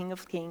Lords, the King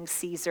of Kings,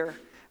 Caesar,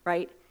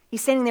 right?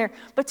 He's standing there,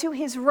 but to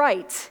his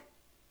right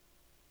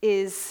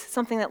is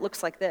something that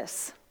looks like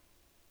this.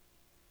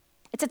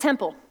 It's a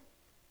temple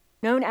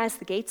known as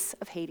the Gates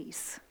of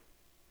Hades.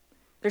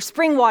 There's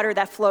spring water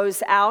that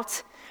flows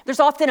out. There's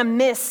often a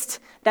mist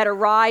that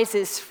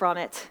arises from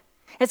it.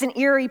 It has an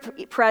eerie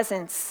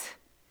presence.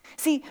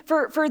 See,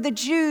 for the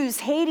Jews,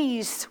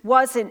 Hades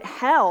wasn't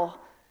hell,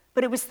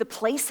 but it was the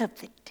place of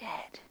the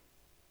dead.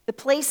 The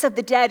place of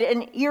the dead,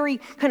 an eerie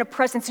kind of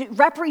presence. It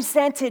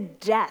represented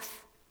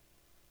death.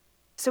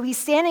 So he's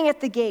standing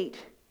at the gate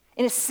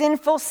in a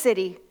sinful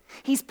city.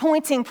 He's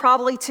pointing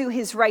probably to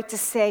his right to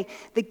say,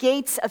 the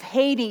gates of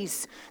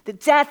Hades, the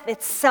death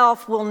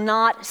itself will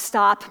not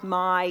stop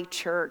my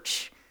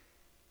church.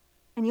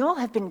 And you all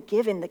have been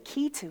given the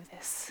key to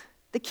this,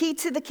 the key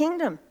to the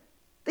kingdom,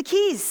 the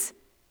keys.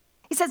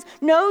 He says,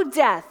 no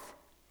death.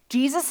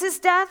 Jesus'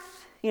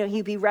 death,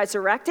 he'd be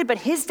resurrected, but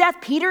his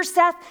death, Peter's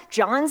death,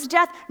 John's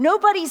death,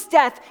 nobody's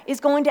death is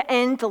going to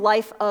end the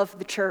life of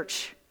the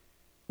church.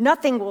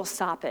 Nothing will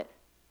stop it.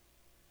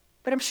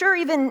 But I'm sure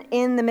even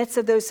in the midst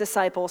of those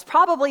disciples,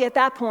 probably at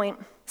that point,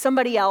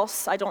 somebody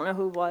else, I don't know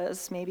who it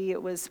was, maybe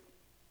it was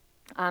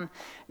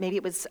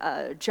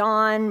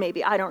John,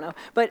 maybe, I don't know.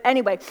 But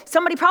anyway,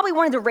 somebody probably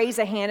wanted to raise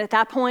a hand at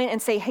that point and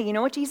say, hey, you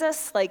know what,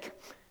 Jesus?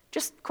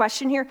 Just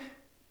question here.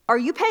 Are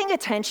you paying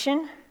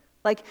attention?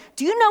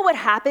 Do you know what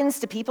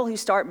happens to people who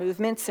start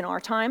movements in our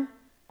time?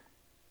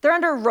 They're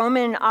under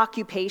Roman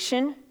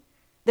occupation.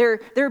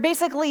 They're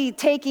basically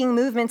taking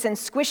movements and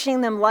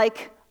squishing them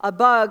like a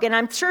bug. And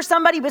I'm sure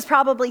somebody was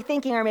probably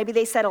thinking, or maybe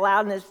they said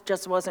aloud and this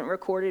just wasn't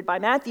recorded by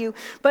Matthew,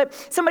 but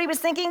somebody was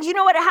thinking, do you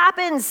know what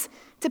happens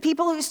to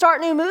people who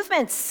start new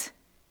movements?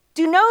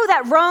 Do you know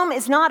that Rome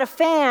is not a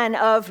fan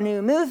of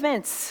new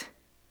movements?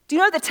 Do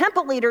you know the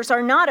temple leaders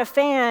are not a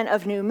fan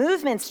of new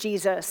movements,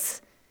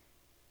 Jesus?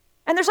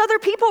 And there's other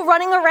people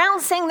running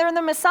around saying they're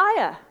the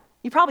Messiah.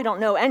 You probably don't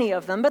know any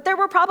of them, but there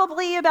were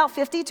probably about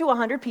 50 to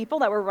 100 people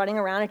that were running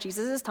around at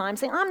Jesus' time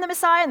saying, I'm the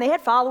Messiah, and they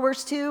had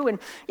followers too, and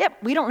yep,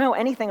 we don't know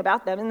anything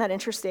about them. Isn't that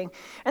interesting?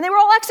 And they were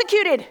all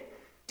executed.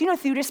 Do you know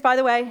Theudas, by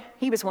the way?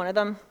 He was one of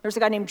them. There's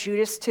a guy named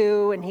Judas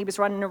too, and he was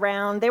running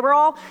around. They were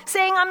all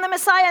saying, I'm the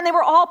Messiah, and they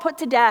were all put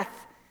to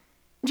death.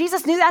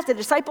 Jesus knew that, the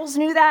disciples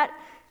knew that,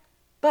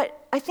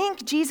 but I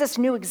think Jesus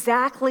knew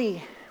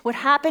exactly what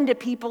happened to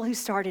people who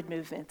started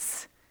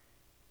movements,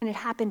 and it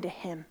happened to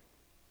him.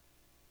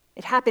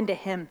 It happened to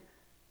him.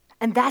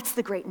 And that's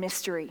the great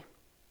mystery.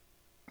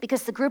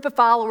 Because the group of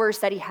followers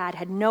that he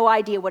had no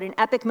idea what an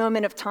epic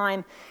moment of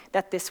time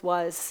that this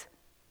was.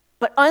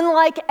 But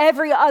unlike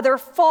every other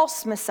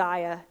false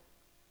Messiah,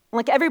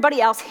 like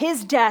everybody else,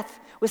 his death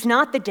was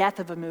not the death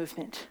of a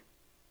movement.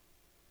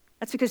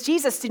 That's because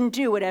Jesus didn't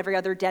do what every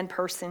other dead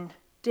person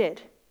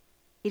did.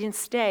 He didn't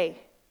stay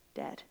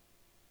dead.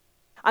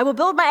 I will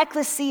build my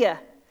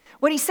ecclesia.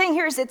 What he's saying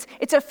here is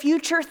it's a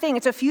future thing.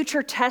 It's a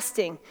future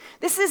testing.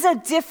 This is a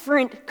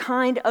different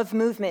kind of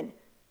movement.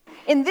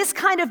 In this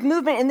kind of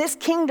movement, in this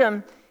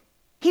kingdom,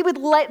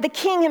 the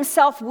king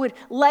himself would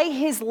lay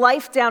his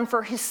life down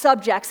for his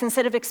subjects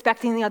instead of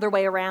expecting the other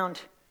way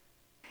around.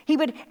 He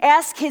would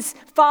ask his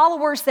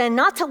followers then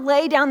not to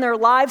lay down their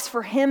lives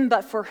for him,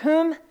 but for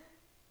whom?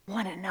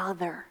 One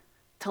another.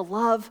 To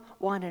love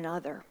one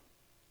another.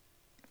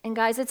 And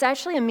guys, it's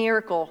actually a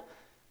miracle.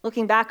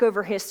 Looking back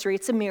over history,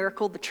 it's a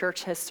miracle the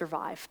church has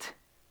survived.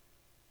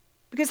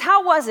 Because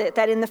how was it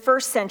that in the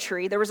first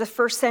century, there was a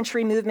first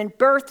century movement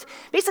birthed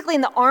basically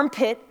in the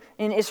armpit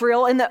in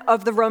Israel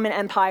of the Roman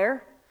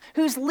Empire,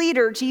 whose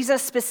leader,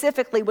 Jesus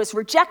specifically, was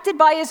rejected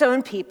by his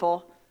own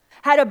people,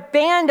 had a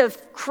band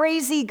of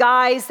crazy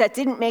guys that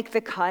didn't make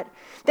the cut,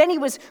 then he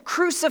was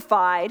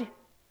crucified,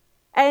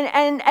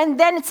 and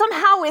then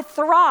somehow it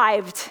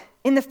thrived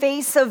in the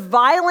face of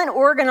violent,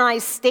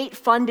 organized,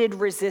 state-funded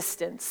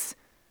resistance.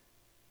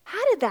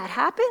 How did that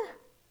happen?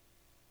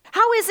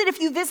 How is it if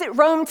you visit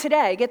Rome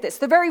today, get this,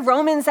 the very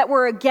Romans that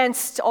were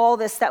against all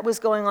this that was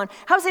going on,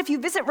 how is it if you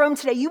visit Rome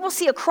today, you will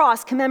see a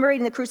cross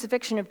commemorating the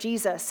crucifixion of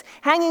Jesus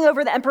hanging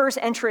over the emperor's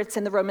entrance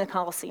in the Roman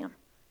Colosseum?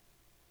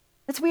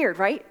 That's weird,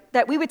 right?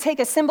 That we would take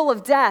a symbol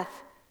of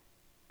death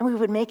and we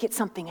would make it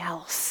something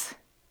else,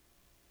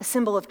 a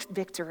symbol of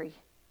victory.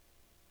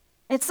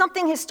 And it's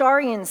something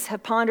historians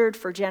have pondered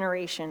for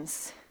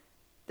generations.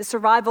 The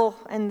survival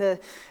and the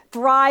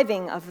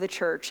thriving of the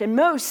church, and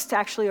most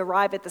actually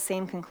arrive at the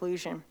same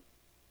conclusion.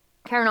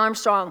 Karen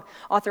Armstrong,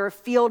 author of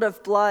Fields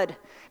of Blood,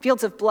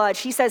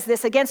 she says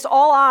this: against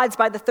all odds,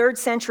 by the 3rd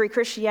century,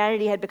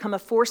 Christianity had become a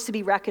force to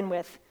be reckoned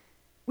with.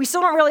 We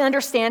still don't really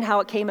understand how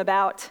it came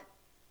about.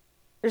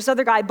 There's this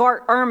other guy,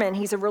 Bart Ehrman,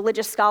 he's a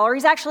religious scholar.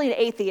 He's actually an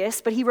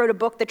atheist, but he wrote a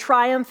book, The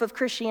Triumph of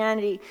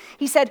Christianity.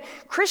 He said,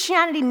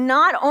 Christianity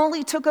not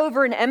only took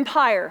over an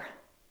empire,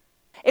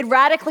 it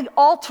radically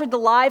altered the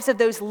lives of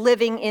those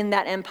living in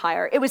that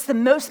empire. It was the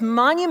most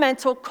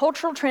monumental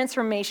cultural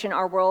transformation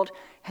our world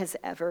has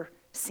ever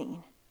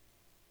seen.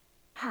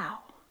 How,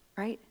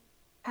 right?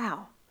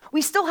 How?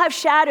 We still have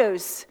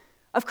shadows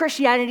of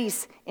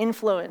Christianity's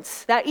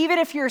influence. That even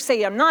if you're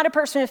saying, I'm not a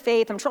person of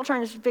faith, I'm still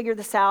trying to figure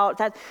this out,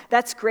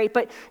 that's great.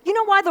 But you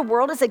know why the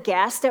world is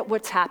aghast at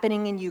what's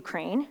happening in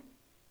Ukraine?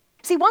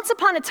 See, once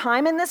upon a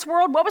time in this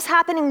world, what was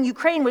happening in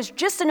Ukraine was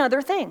just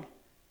another thing.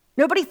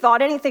 Nobody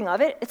thought anything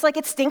of it. It's like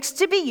it stinks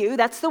to be you.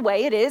 That's the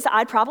way it is.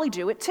 I'd probably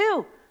do it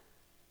too.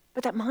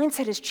 But that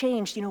mindset has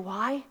changed. You know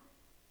why?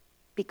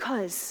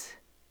 Because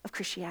of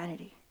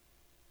Christianity.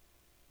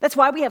 That's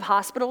why we have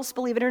hospitals,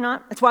 believe it or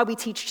not. That's why we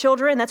teach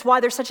children. That's why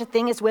there's such a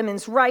thing as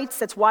women's rights.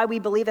 That's why we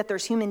believe that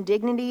there's human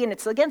dignity and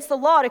it's against the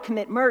law to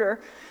commit murder.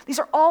 These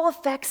are all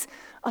effects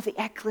of the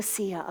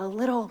ecclesia, a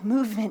little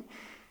movement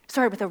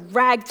started with a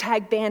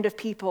ragtag band of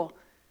people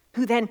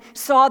who then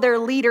saw their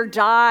leader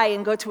die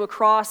and go to a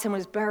cross and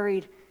was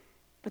buried.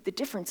 But the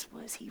difference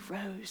was he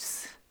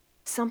rose.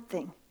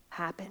 Something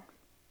happened.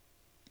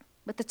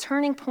 But the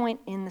turning point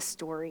in the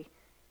story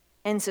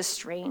ends a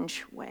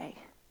strange way.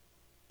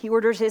 He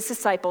orders his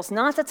disciples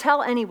not to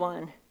tell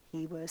anyone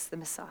he was the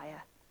Messiah.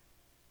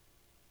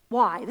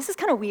 Why? This is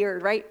kind of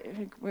weird, right?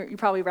 You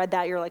probably read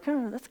that. You're like,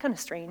 oh, that's kind of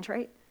strange,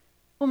 right?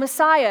 Well,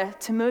 Messiah,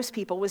 to most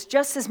people, was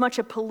just as much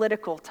a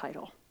political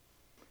title.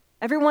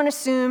 Everyone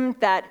assumed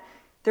that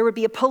there would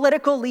be a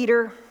political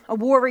leader, a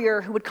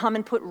warrior who would come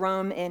and put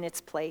Rome in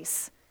its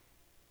place.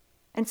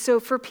 And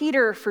so for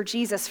Peter, for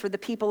Jesus, for the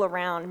people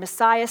around,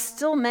 Messiah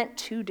still meant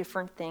two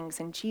different things,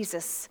 and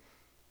Jesus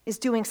is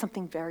doing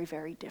something very,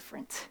 very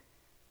different.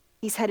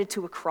 He's headed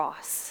to a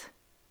cross,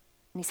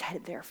 and he's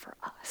headed there for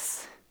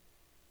us.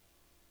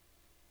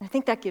 And I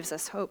think that gives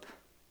us hope,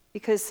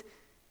 because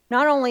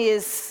not only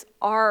is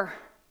our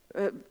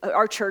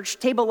church,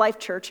 Table Life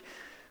Church,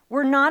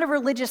 we're not a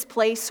religious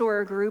place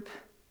or a group.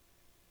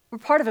 We're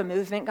part of a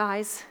movement,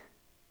 guys.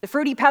 The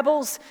Fruity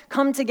Pebbles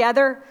come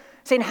together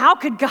saying, how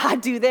could God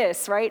do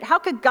this, right? How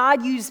could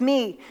God use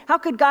me? How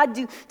could God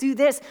do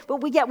this? But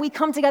we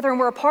come together and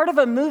we're a part of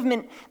a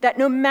movement that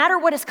no matter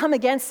what has come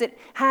against it,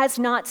 has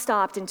not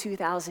stopped in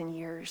 2,000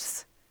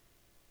 years.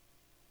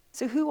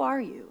 So who are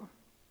you?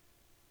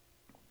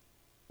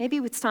 Maybe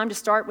it's time to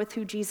start with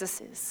who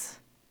Jesus is.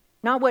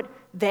 Not what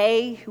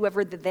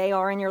whoever they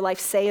are in your life,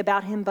 say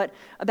about him, but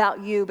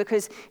about you.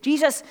 Because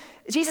Jesus'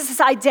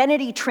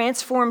 identity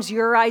transforms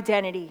your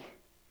identity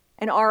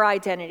and our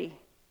identity.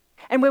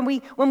 And when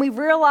we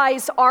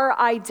realize our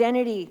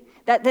identity,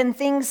 that then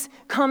things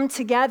come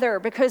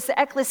together. Because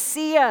the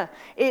ecclesia,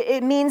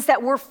 it means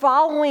that we're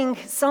following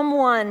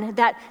someone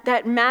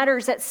that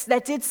matters,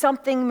 that did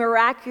something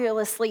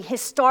miraculously,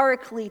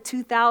 historically,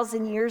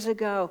 2,000 years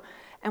ago.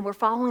 And we're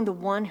following the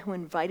one who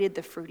invited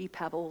the Fruity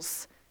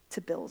Pebbles to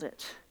build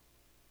it.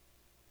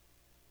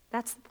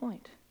 That's the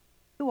point.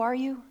 Who are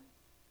you?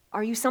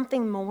 Are you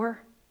something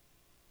more?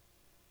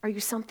 Are you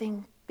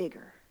something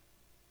bigger?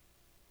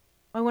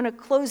 I want to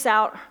close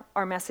out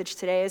our message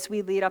today as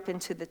we lead up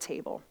into the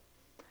table,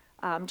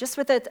 just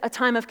with a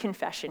time of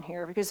confession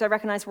here, because I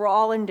recognize we're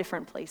all in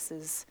different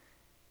places,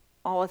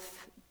 all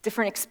with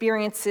different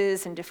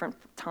experiences and different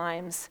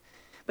times.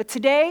 But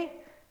today,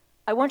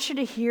 I want you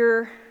to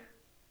hear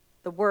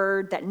the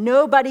word that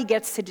nobody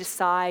gets to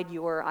decide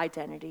your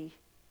identity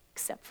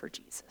except for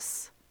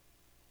Jesus.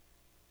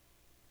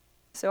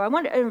 So I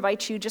want to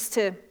invite you just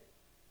to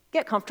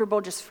get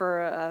comfortable just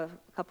for a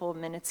couple of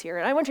minutes here.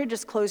 And I want you to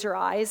just close your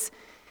eyes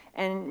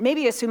and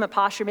maybe assume a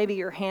posture. Maybe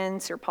your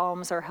hands, your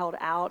palms are held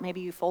out.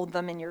 Maybe you fold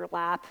them in your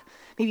lap.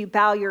 Maybe you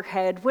bow your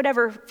head,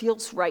 whatever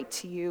feels right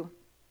to you.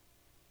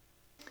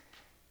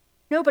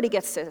 Nobody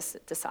gets to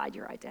decide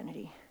your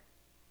identity.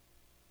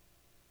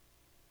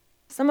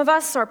 Some of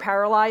us are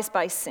paralyzed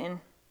by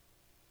sin.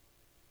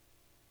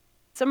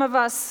 Some of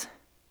us,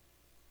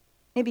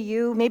 maybe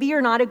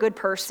you're not a good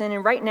person,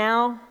 and right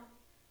now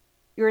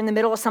you're in the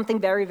middle of something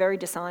very, very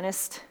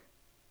dishonest,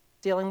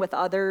 dealing with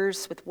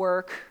others, with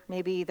work.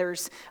 Maybe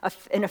there's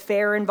an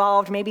affair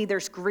involved. Maybe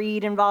there's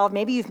greed involved.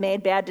 Maybe you've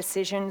made bad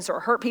decisions or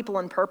hurt people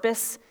on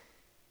purpose,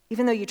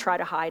 even though you try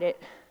to hide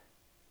it.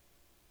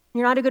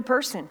 You're not a good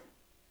person.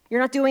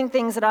 You're not doing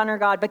things that honor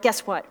God, but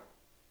guess what?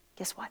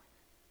 Guess what?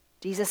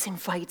 Jesus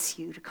invites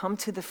you to come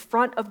to the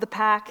front of the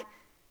pack,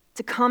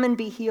 to come and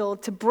be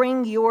healed, to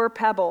bring your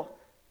pebble,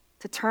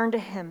 to turn to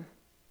him.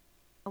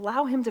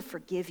 Allow him to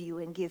forgive you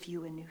and give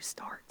you a new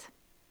start.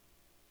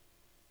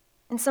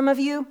 And some of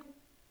you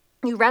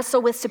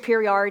wrestle with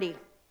superiority.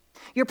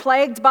 You're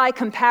plagued by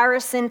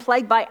comparison,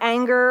 plagued by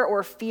anger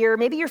or fear.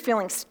 Maybe you're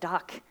feeling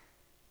stuck.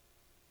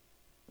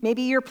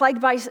 Maybe you're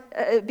plagued by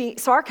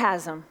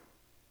sarcasm.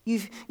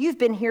 You've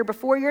been here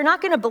before. You're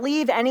not going to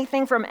believe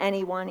anything from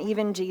anyone,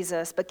 even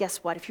Jesus. But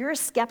guess what? If you're a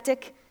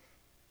skeptic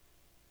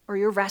or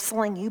you're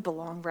wrestling, you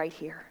belong right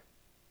here.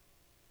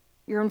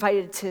 You're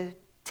invited to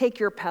take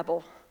your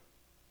pebble,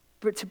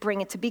 to bring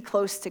it, to be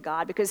close to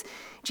God, because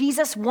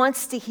Jesus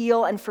wants to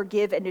heal and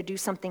forgive and to do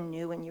something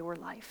new in your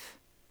life.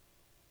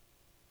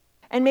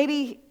 And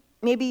maybe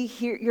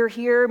you're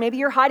here, maybe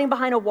you're hiding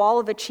behind a wall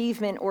of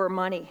achievement or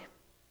money,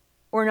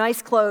 or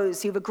nice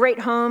clothes. You have a great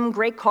home,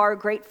 great car,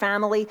 great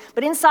family,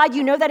 but inside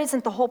you know that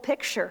isn't the whole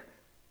picture.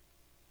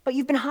 but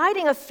you've been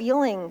hiding a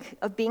feeling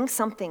of being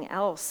something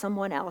else,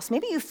 someone else.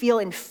 Maybe you feel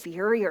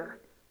inferior,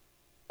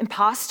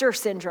 imposter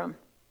syndrome.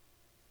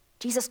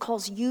 Jesus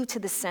calls you to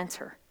the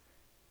center.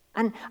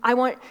 And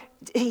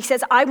he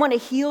says, I want to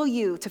heal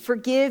you, to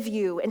forgive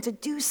you, and to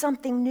do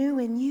something new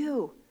in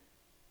you.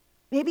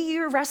 Maybe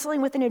you're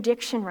wrestling with an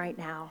addiction right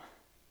now.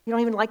 You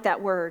don't even like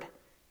that word.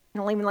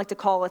 You don't even like to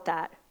call it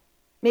that.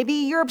 Maybe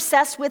you're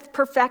obsessed with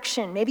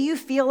perfection. Maybe you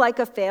feel like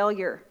a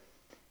failure.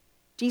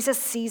 Jesus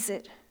sees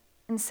it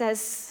and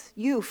says,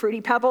 you, Fruity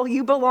Pebble,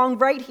 you belong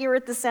right here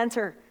at the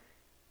center.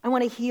 I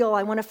want to heal.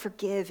 I want to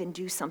forgive and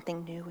do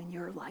something new in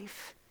your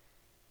life.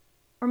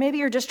 Or maybe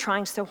you're just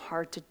trying so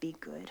hard to be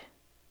good.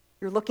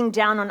 You're looking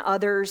down on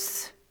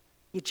others.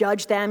 You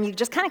judge them. You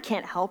just kind of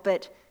can't help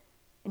it.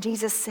 And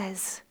Jesus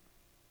says,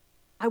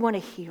 I want to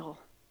heal.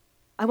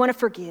 I want to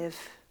forgive.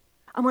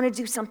 I want to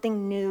do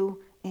something new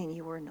in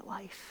your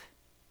life.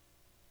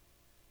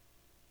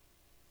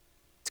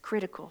 It's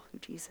critical who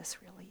Jesus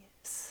really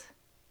is.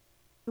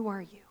 Who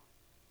are you?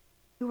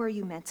 Who are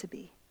you meant to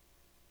be?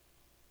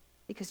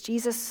 Because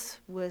Jesus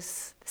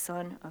was the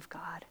Son of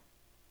God.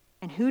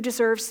 And who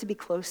deserves to be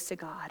close to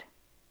God?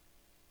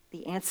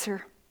 The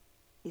answer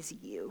is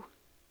you.